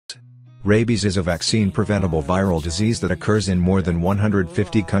Rabies is a vaccine-preventable viral disease that occurs in more than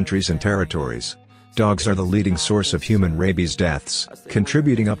 150 countries and territories. Dogs are the leading source of human rabies deaths,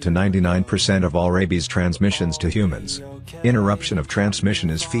 contributing up to 99% of all rabies transmissions to humans. Interruption of transmission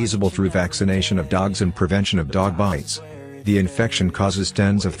is feasible through vaccination of dogs and prevention of dog bites. The infection causes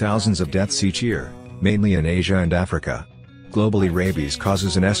tens of thousands of deaths each year, mainly in Asia and Africa. Globally, rabies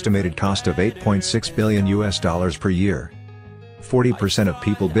causes an estimated cost of $8.6 billion per year. 40% of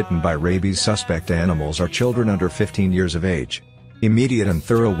people bitten by rabies-suspect animals are children under 15 years of age. Immediate and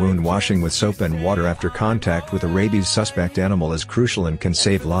thorough wound washing with soap and water after contact with a rabies-suspect animal is crucial and can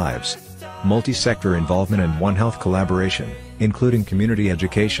save lives. Multi-sector involvement and One Health collaboration, including community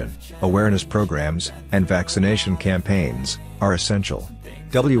education, awareness programs, and vaccination campaigns, are essential.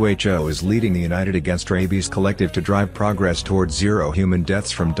 WHO is leading the United Against Rabies Collective to drive progress towards zero human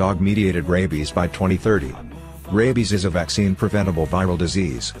deaths from dog-mediated rabies by 2030. Rabies is a vaccine-preventable viral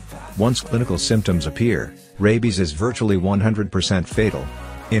disease. Once clinical symptoms appear, rabies is virtually 100% fatal.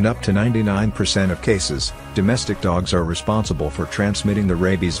 In up to 99% of cases, domestic dogs are responsible for transmitting the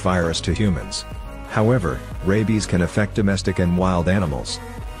rabies virus to humans. However, rabies can affect domestic and wild animals.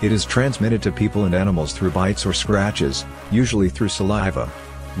 It is transmitted to people and animals through bites or scratches, usually through saliva.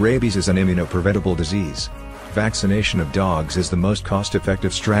 Rabies is an immunopreventable disease. Vaccination of dogs is the most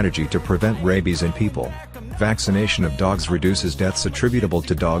cost-effective strategy to prevent rabies in people. Vaccination of dogs reduces deaths attributable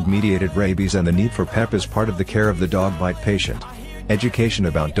to dog-mediated rabies, and the need for PEP is part of the care of the dog bite patient. Education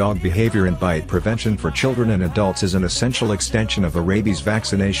about dog behavior and bite prevention for children and adults is an essential extension of a rabies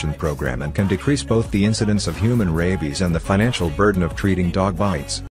vaccination program and can decrease both the incidence of human rabies and the financial burden of treating dog bites.